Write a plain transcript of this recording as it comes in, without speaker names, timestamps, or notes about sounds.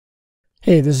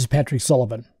Hey, this is Patrick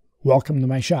Sullivan. Welcome to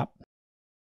my shop.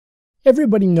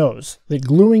 Everybody knows that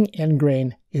gluing end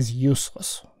grain is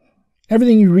useless.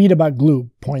 Everything you read about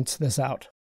glue points this out.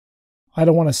 I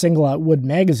don't want to single out Wood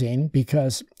Magazine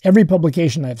because every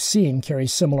publication I've seen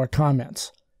carries similar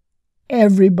comments.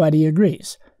 Everybody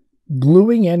agrees.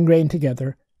 Gluing end grain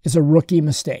together is a rookie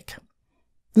mistake.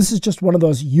 This is just one of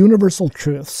those universal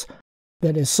truths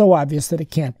that is so obvious that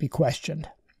it can't be questioned.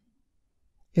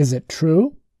 Is it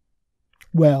true?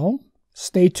 Well,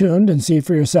 stay tuned and see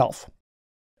for yourself.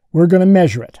 We're going to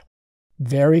measure it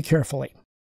very carefully.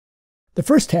 The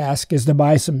first task is to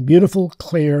buy some beautiful,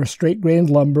 clear, straight-grained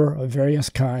lumber of various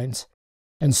kinds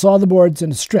and saw the boards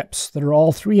into strips that are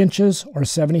all 3 inches or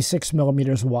 76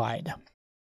 millimeters wide.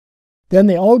 Then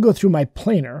they all go through my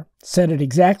planer, set at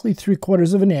exactly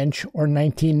 3/4 of an inch or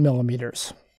 19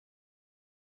 millimeters.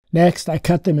 Next, I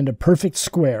cut them into perfect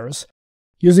squares,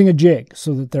 using a jig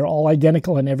so that they're all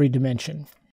identical in every dimension.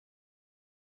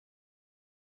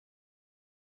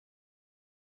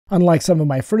 Unlike some of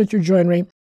my furniture joinery,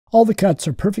 all the cuts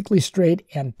are perfectly straight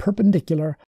and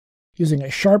perpendicular using a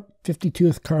sharp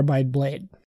 50-tooth carbide blade.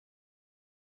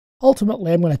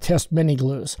 Ultimately, I'm going to test many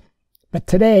glues, but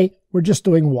today we're just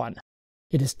doing one.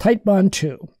 It is Titebond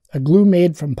 2, a glue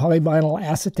made from polyvinyl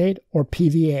acetate or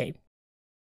PVA.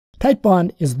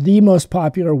 Titebond is the most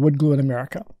popular wood glue in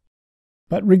America.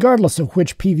 But regardless of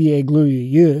which PVA glue you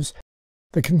use,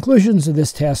 the conclusions of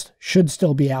this test should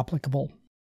still be applicable.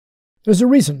 There's a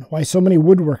reason why so many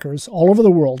woodworkers all over the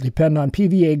world depend on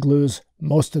PVA glues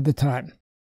most of the time.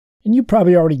 And you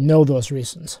probably already know those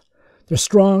reasons. They're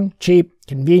strong, cheap,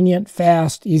 convenient,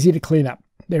 fast, easy to clean up.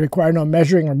 They require no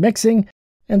measuring or mixing,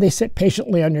 and they sit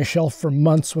patiently on your shelf for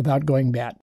months without going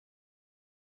bad.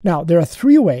 Now, there are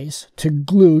 3 ways to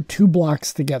glue 2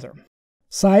 blocks together: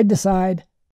 side to side,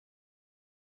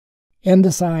 end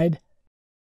to side,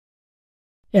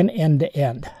 and end to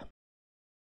end.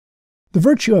 The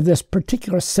virtue of this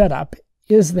particular setup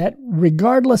is that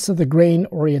regardless of the grain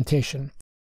orientation,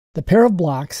 the pair of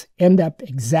blocks end up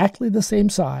exactly the same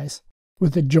size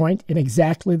with the joint in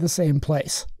exactly the same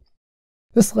place.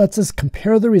 This lets us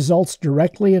compare the results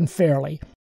directly and fairly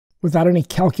without any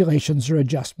calculations or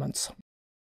adjustments.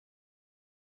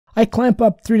 I clamp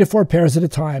up 3 to 4 pairs at a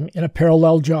time in a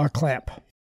parallel jaw clamp.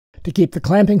 To keep the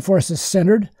clamping forces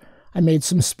centered, I made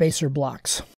some spacer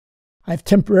blocks. I've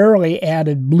temporarily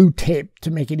added blue tape to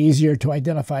make it easier to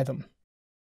identify them.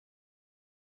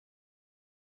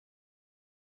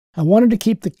 I wanted to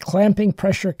keep the clamping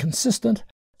pressure consistent,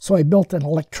 so I built an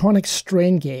electronic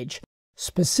strain gauge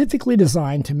specifically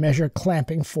designed to measure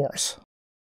clamping force.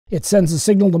 It sends a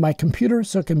signal to my computer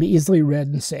so it can be easily read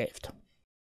and saved.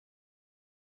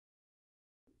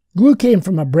 Glue came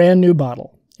from a brand new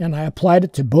bottle, and I applied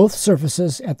it to both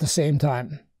surfaces at the same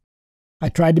time. I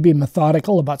tried to be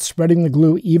methodical about spreading the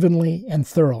glue evenly and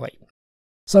thoroughly.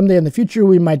 Someday in the future,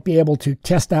 we might be able to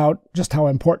test out just how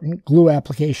important glue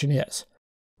application is.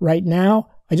 Right now,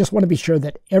 I just want to be sure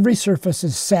that every surface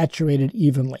is saturated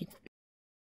evenly.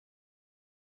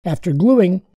 After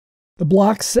gluing, the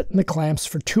blocks sit in the clamps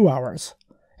for 2 hours,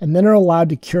 and then are allowed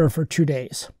to cure for 2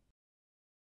 days.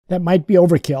 That might be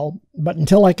overkill, but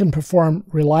until I can perform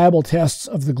reliable tests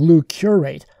of the glue cure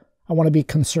rate, I want to be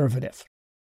conservative.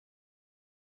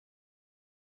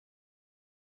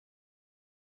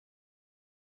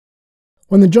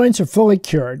 When the joints are fully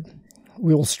cured,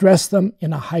 we will stress them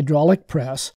in a hydraulic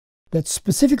press that's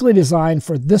specifically designed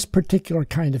for this particular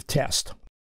kind of test.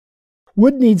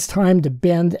 Wood needs time to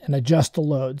bend and adjust to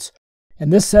loads,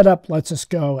 and this setup lets us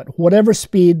go at whatever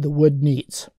speed the wood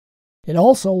needs. It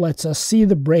also lets us see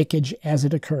the breakage as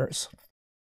it occurs.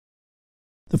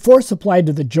 The force applied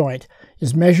to the joint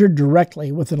is measured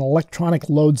directly with an electronic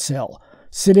load cell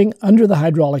sitting under the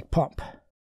hydraulic pump.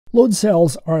 Load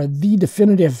cells are the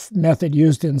definitive method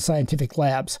used in scientific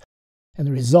labs, and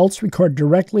the results record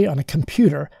directly on a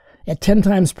computer at 10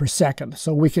 times per second,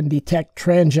 so we can detect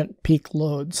transient peak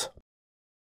loads.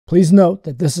 Please note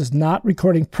that this is not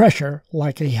recording pressure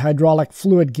like a hydraulic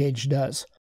fluid gauge does.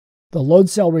 The load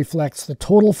cell reflects the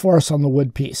total force on the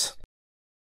wood piece.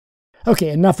 Okay,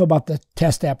 enough about the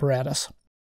test apparatus.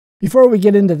 Before we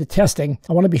get into the testing,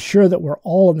 I want to be sure that we're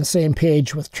all on the same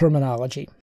page with terminology.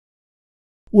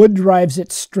 Wood derives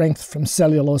its strength from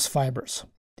cellulose fibers.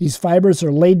 These fibers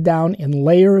are laid down in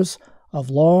layers of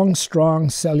long, strong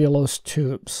cellulose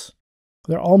tubes.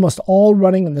 They're almost all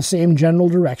running in the same general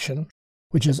direction,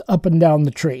 which is up and down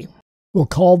the tree. We'll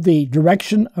call the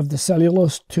direction of the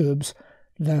cellulose tubes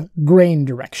the grain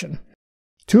direction.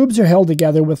 Tubes are held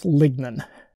together with lignin.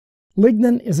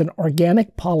 Lignin is an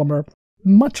organic polymer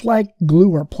much like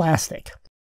glue or plastic.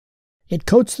 It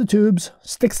coats the tubes,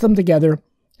 sticks them together,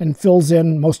 and fills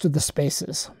in most of the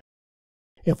spaces.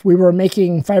 If we were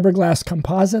making fiberglass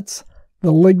composites,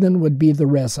 the lignin would be the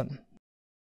resin.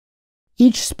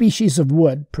 Each species of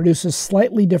wood produces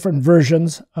slightly different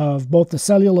versions of both the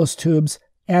cellulose tubes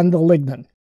and the lignin,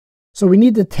 so we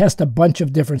need to test a bunch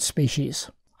of different species.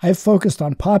 I've focused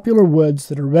on popular woods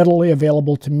that are readily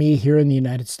available to me here in the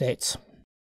United States.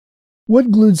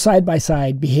 Wood glued side by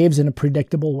side behaves in a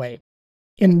predictable way.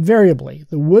 Invariably,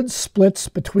 the wood splits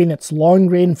between its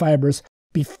long-grain fibers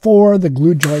before the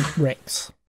glue joint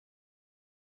breaks.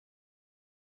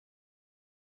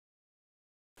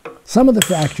 Some of the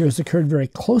fractures occurred very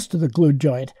close to the glue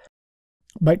joint,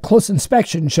 but close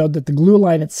inspection showed that the glue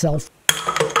line itself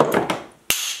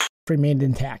remained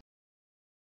intact.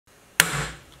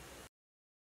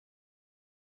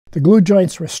 The glue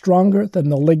joints were stronger than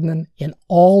the lignin in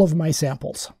all of my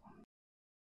samples.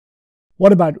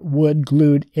 What about wood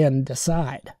glued end to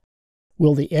side?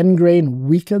 Will the end grain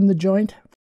weaken the joint?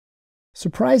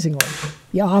 Surprisingly,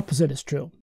 the opposite is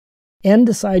true. End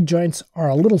to side joints are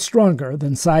a little stronger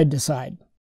than side to side.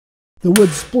 The wood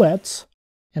splits,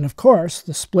 and of course,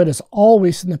 the split is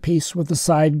always in the piece with the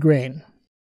side grain.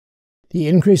 The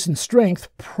increase in strength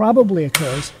probably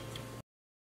occurs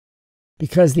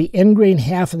because the end grain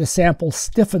half of the sample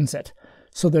stiffens it,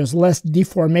 so there's less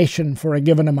deformation for a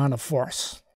given amount of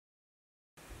force.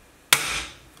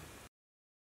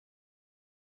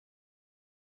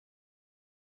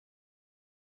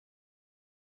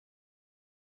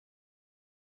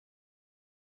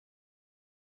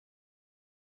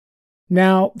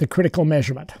 Now, the critical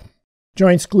measurement.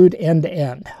 Joints glued end to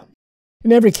end.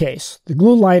 In every case, the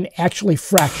glue line actually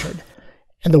fractured,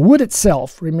 and the wood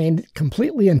itself remained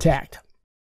completely intact.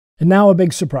 And now a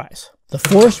big surprise. The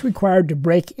force required to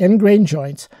break end grain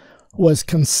joints was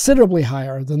considerably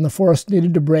higher than the force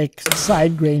needed to break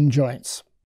side grain joints.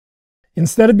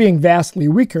 Instead of being vastly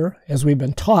weaker, as we've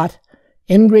been taught,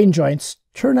 end grain joints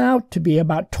turn out to be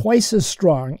about twice as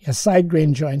strong as side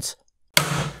grain joints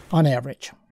on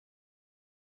average.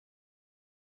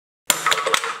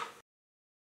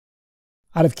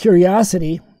 Out of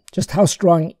curiosity, just how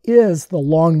strong is the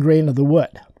long grain of the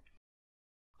wood?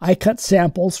 I cut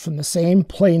samples from the same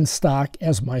plain stock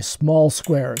as my small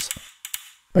squares,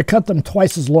 but cut them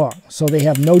twice as long, so they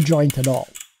have no joint at all.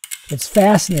 It's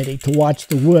fascinating to watch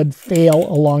the wood fail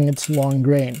along its long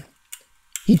grain.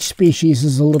 Each species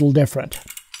is a little different.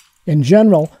 In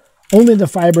general, only the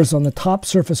fibers on the top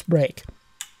surface break,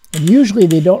 and usually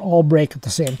they don't all break at the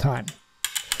same time.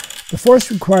 The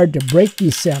force required to break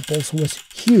these samples was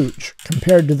huge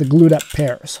compared to the glued up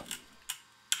pairs.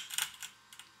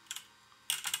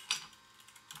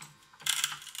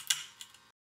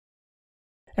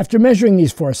 After measuring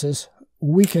these forces,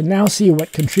 we can now see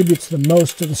what contributes the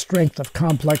most to the strength of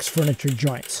complex furniture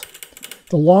joints.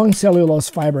 The long cellulose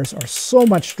fibers are so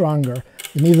much stronger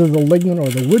than either the lignin or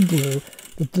the wood glue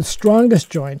that the strongest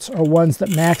joints are ones that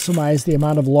maximize the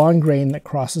amount of long grain that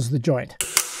crosses the joint.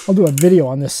 I'll do a video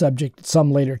on this subject at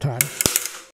some later time.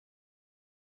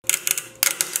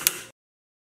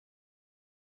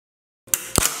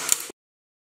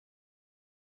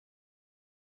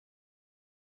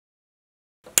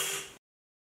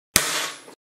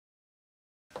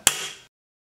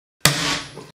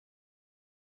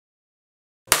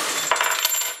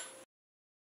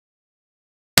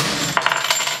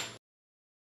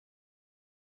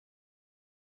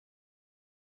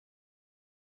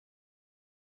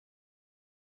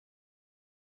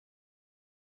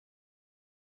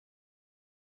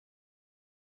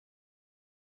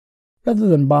 Rather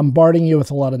than bombarding you with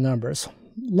a lot of numbers,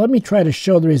 let me try to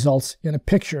show the results in a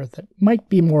picture that might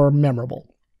be more memorable.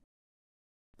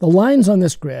 The lines on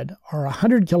this grid are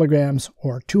 100 kilograms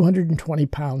or 220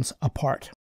 pounds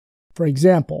apart. For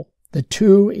example, the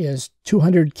 2 is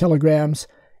 200 kilograms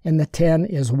and the 10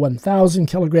 is 1,000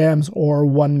 kilograms or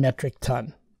 1 metric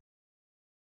ton.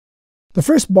 The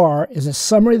first bar is a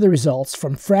summary of the results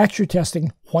from fracture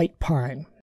testing white pine.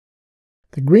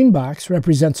 The green box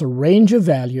represents a range of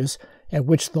values at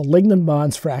which the lignin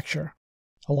bonds fracture,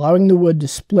 allowing the wood to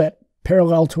split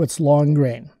parallel to its long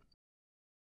grain.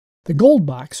 The gold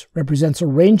box represents a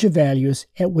range of values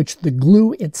at which the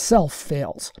glue itself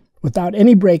fails, without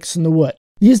any breaks in the wood.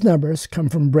 These numbers come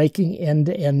from breaking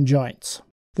end-to-end joints.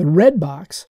 The red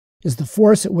box is the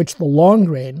force at which the long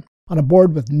grain, on a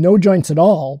board with no joints at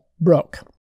all, broke.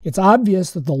 It's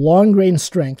obvious that the long grain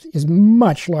strength is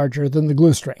much larger than the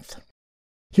glue strength.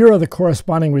 Here are the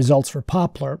corresponding results for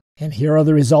poplar, and here are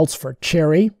the results for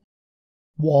cherry,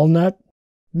 walnut,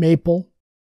 maple,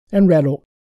 and red oak.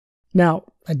 Now,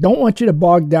 I don't want you to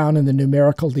bog down in the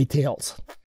numerical details.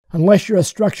 Unless you're a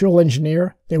structural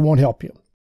engineer, they won't help you.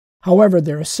 However,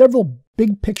 there are several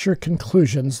big picture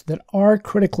conclusions that are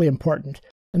critically important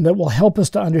and that will help us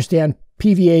to understand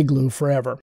PVA glue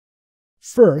forever.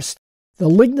 First, the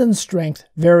lignin strength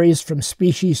varies from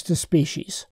species to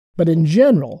species, but in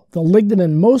general, the lignin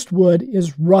in most wood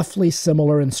is roughly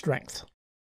similar in strength.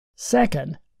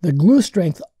 Second, the glue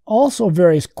strength also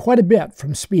varies quite a bit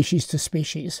from species to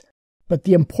species, but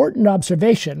the important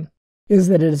observation is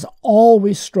that it is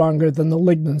always stronger than the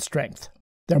lignin strength.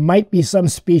 There might be some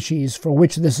species for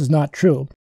which this is not true,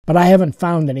 but I haven't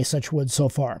found any such wood so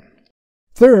far.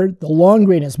 Third, the long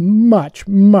grain is much,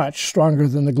 much stronger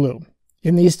than the glue.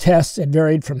 In these tests, it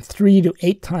varied from 3 to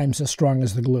 8 times as strong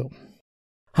as the glue.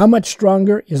 How much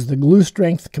stronger is the glue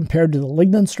strength compared to the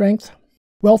lignin strength?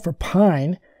 Well, for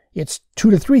pine, it's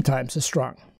 2 to 3 times as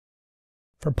strong.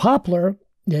 For poplar,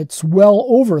 it's well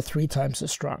over 3 times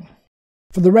as strong.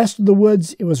 For the rest of the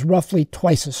woods, it was roughly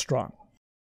twice as strong.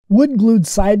 Wood glued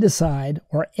side to side,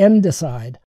 or end to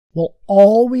side, will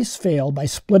always fail by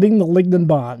splitting the lignin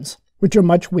bonds, which are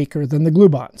much weaker than the glue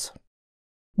bonds.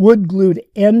 Wood glued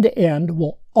end to end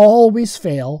will always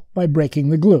fail by breaking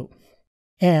the glue.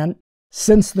 And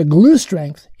since the glue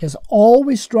strength is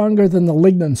always stronger than the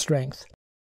lignin strength,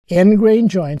 end grain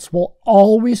joints will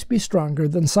always be stronger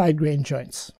than side grain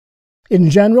joints. In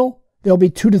general, they'll be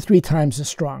 2 to 3 times as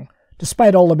strong,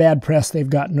 despite all the bad press they've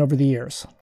gotten over the years.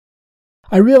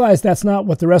 I realize that's not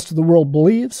what the rest of the world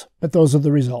believes, but those are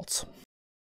the results.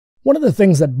 One of the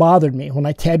things that bothered me when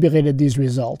I tabulated these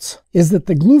results is that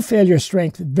the glue failure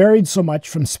strength varied so much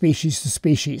from species to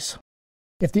species.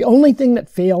 If the only thing that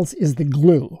fails is the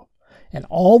glue, and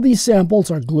all these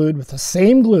samples are glued with the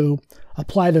same glue,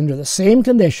 applied under the same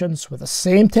conditions with the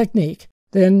same technique,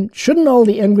 then shouldn't all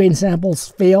the end grain samples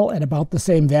fail at about the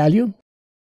same value?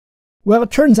 Well,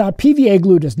 it turns out PVA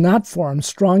glue does not form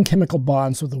strong chemical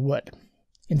bonds with the wood.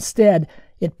 Instead,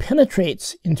 it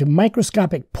penetrates into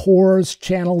microscopic pores,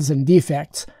 channels, and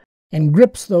defects, and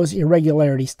grips those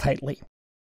irregularities tightly.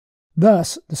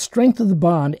 Thus, the strength of the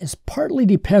bond is partly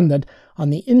dependent on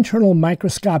the internal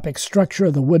microscopic structure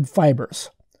of the wood fibers,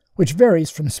 which varies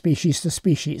from species to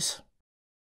species.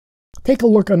 Take a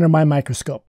look under my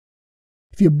microscope.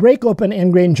 If you break open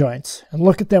end grain joints and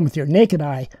look at them with your naked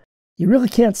eye, you really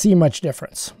can't see much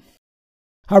difference.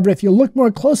 However, if you look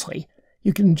more closely,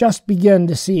 you can just begin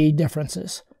to see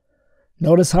differences.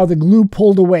 Notice how the glue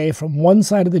pulled away from one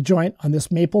side of the joint on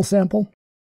this maple sample?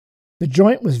 The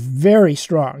joint was very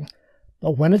strong,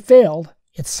 but when it failed,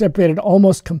 it separated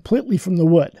almost completely from the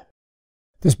wood.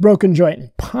 This broken joint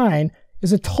in pine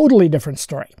is a totally different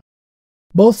story.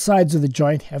 Both sides of the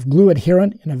joint have glue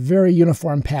adherent in a very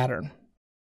uniform pattern.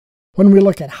 When we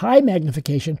look at high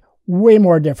magnification, way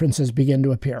more differences begin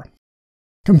to appear.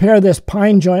 Compare this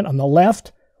pine joint on the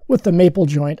left with the maple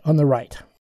joint on the right.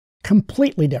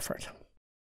 Completely different.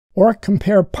 Or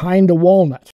compare pine to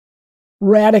walnut.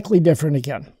 Radically different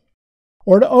again.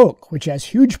 Or to oak, which has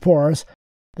huge pores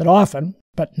that often,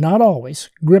 but not always,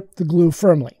 grip the glue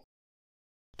firmly.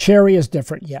 Cherry is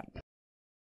different yet.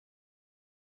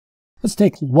 Let's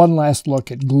take one last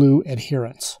look at glue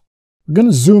adherence. We're going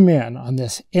to zoom in on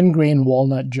this end grain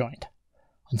walnut joint.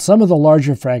 On some of the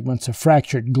larger fragments of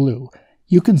fractured glue,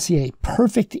 you can see a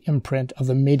perfect imprint of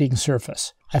the mating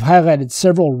surface. I've highlighted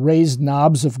several raised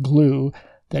knobs of glue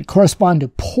that correspond to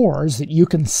pores that you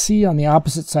can see on the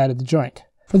opposite side of the joint.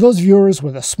 For those viewers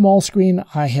with a small screen,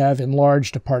 I have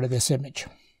enlarged a part of this image.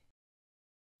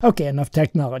 Okay, enough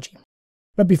technology.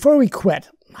 But before we quit,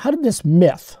 how did this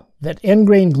myth that end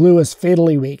grain glue is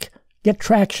fatally weak get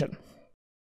traction?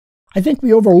 I think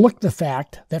we overlooked the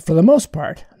fact that for the most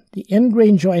part, the end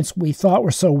grain joints we thought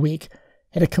were so weak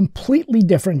had a completely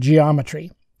different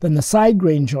geometry than the side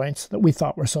grain joints that we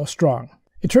thought were so strong.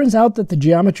 It turns out that the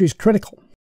geometry is critical.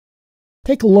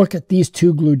 Take a look at these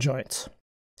two glue joints.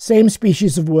 Same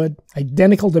species of wood,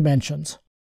 identical dimensions.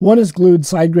 One is glued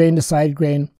side grain to side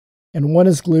grain, and one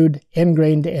is glued end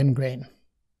grain to end grain.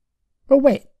 But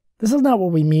wait, this is not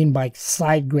what we mean by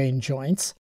side grain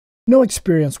joints. No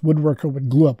experienced woodworker would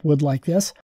glue up wood like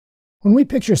this. When we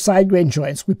picture side grain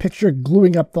joints, we picture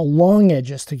gluing up the long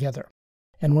edges together.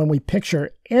 And when we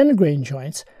picture end grain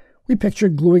joints, we picture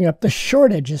gluing up the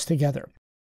short edges together.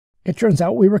 It turns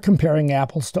out we were comparing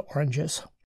apples to oranges.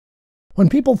 When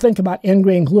people think about end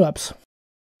grain glue-ups,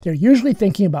 they're usually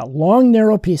thinking about long,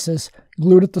 narrow pieces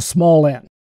glued at the small end.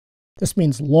 This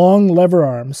means long lever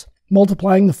arms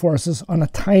multiplying the forces on a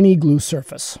tiny glue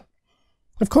surface.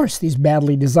 Of course, these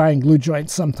badly designed glue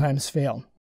joints sometimes fail.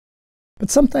 But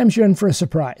sometimes you're in for a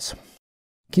surprise.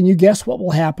 Can you guess what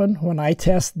will happen when I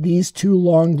test these two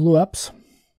long glue-ups?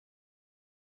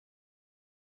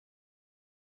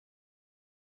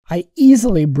 I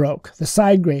easily broke the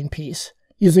side grain piece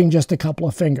using just a couple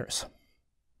of fingers.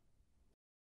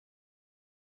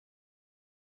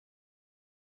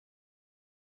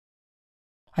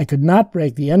 I could not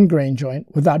break the end grain joint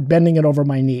without bending it over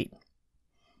my knee.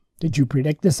 Did you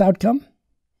predict this outcome?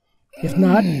 If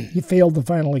not, you failed the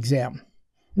final exam.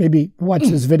 Maybe watch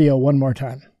this video one more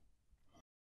time.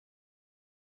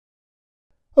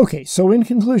 Okay, so in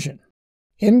conclusion,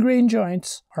 end grain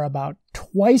joints are about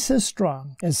twice as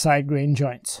strong as side grain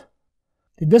joints.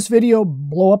 Did this video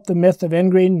blow up the myth of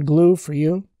end grain glue for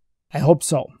you? I hope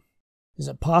so. Is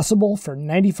it possible for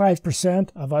 95%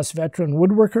 of us veteran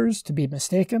woodworkers to be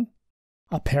mistaken?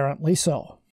 Apparently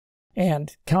so.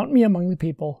 And count me among the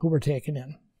people who were taken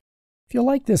in. If you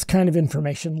like this kind of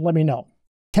information, let me know.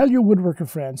 Tell your woodworker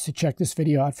friends to check this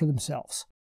video out for themselves.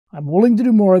 I'm willing to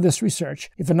do more of this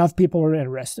research if enough people are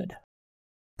interested.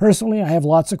 Personally, I have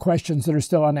lots of questions that are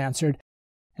still unanswered,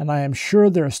 and I am sure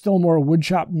there are still more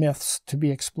woodshop myths to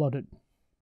be exploded.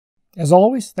 As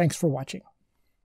always, thanks for watching.